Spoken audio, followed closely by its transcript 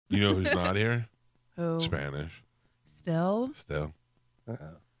You know who's not here? Who? Spanish. Still?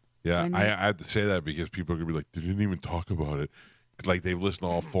 Yeah, When- I have to say that because people are going to be like, they didn't even talk about it. Like, they've listened to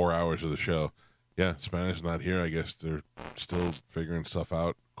all 4 hours of the show. Yeah, Spanish is not here. I guess they're still figuring stuff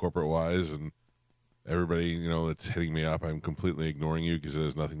out corporate-wise, and everybody, you know, that's hitting me up, I'm completely ignoring you because it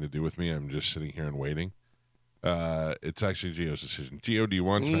has nothing to do with me. I'm just sitting here and waiting. It's actually Gio's decision. Gio, do you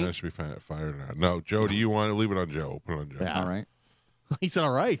want Spanish to be fired or not? No, Joe, do you want to leave it on Joe? Put it on Joe. Yeah. All right. He said,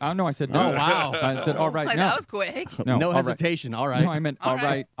 all right. No, I said no. Oh, wow. I said all right. Like, No, that was quick. no, No all right. hesitation. All right. No, I meant All all right.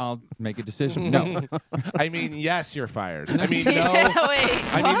 right. I'll make a decision. No. I mean, yes, you're fired. I mean, no. Yeah,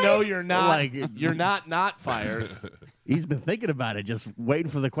 wait, I mean, what? no, you're not. Like- you're not fired. He's been thinking about it, just waiting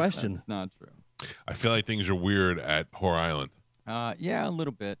for the question. That's not true. I feel like things are weird at Whore Island. Yeah, a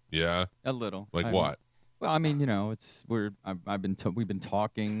little bit. Yeah? A little. Like I mean, what? Well, I mean, you know, we've been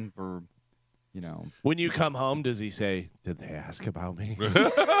talking for, you know. When you come home, does he say, "Did they ask about me? Did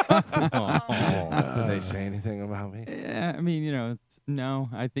they say anything about me?" Yeah, I mean, you know, no.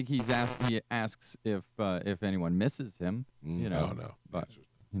 I think he asks if anyone misses him. You know. Oh, no. But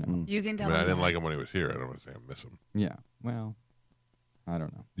you know. You can I tell mean, I him didn't like yes. him when he was here. I don't want to say I miss him. Yeah. Well, I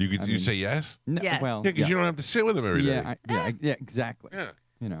don't know. You I mean, say yes? No, Yes. Well, Yeah, because you don't have to sit with him every day. yeah, exactly. Yeah.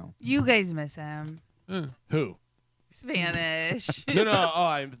 You know. You guys miss him. Who? Spanish. No. Oh,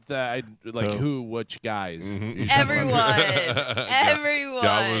 I like Oh. who? Which guys? Mhm. Everyone. Yeah. Everyone.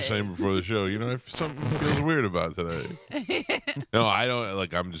 Yeah, I was saying before the show, you know, if something feels weird about today. No, I don't.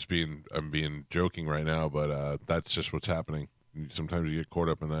 Like, I'm being joking right now, but that's just what's happening. Sometimes you get caught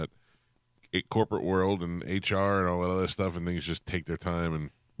up in that corporate world and HR and all that other stuff, and things just take their time. And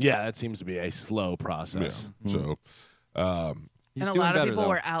Yeah, that seems to be a slow process. so, He's And a doing lot of better, people though.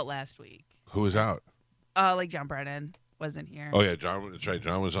 were out last week. who was out? Like John Brennan wasn't here. Oh yeah, John. That's right.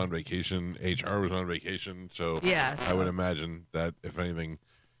 John was on vacation. HR was on vacation. So Yeah. I would imagine that if anything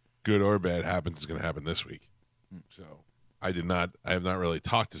good or bad happens, it's going to happen this week. So I have not really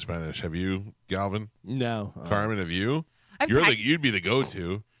talked to Spanish. Have you, Galvin? No, Carmen, have you? I've You'd be the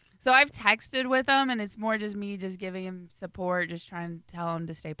go-to. So I've texted with him, and it's more just me just giving him support, just trying to tell him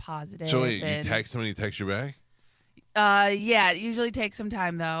to stay positive. So wait, you and, text him and he texts you back? Yeah, it usually takes some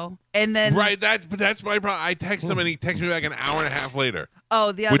time though, and then Right. That's my problem. I text him and he texts me back an hour and a half later,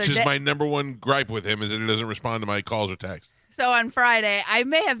 Oh, the other which is day. my number one gripe with him is that he doesn't respond to my calls or texts. So on Friday, I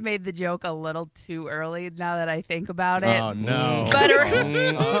may have made the joke a little too early. Now that I think about it, Oh, no. But-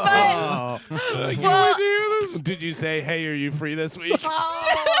 well, Did you say, "Hey, are you free this week"?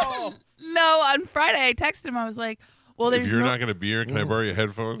 no, on Friday I texted him. I was like, "Well, there's If you're no, not going to be here, can I borrow your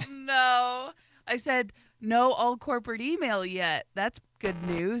headphones? no." I said, "No all corporate email yet." That's good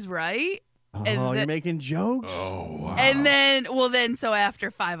news, right? Oh, And you're the- making jokes? Oh, wow. And then, so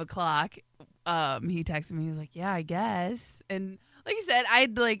after 5:00, he texted me. He was like, "Yeah, I guess." And like you said, I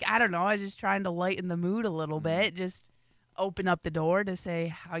don't know. I was just trying to lighten the mood a little bit, just open up the door to say,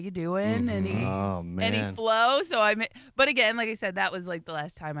 "How you doing?" And he Oh, man. and he flow. So but again, like I said, that was like the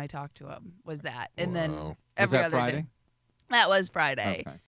last time I talked to him was that, and then Wow. Was every that other Friday? day. That was Friday. Okay.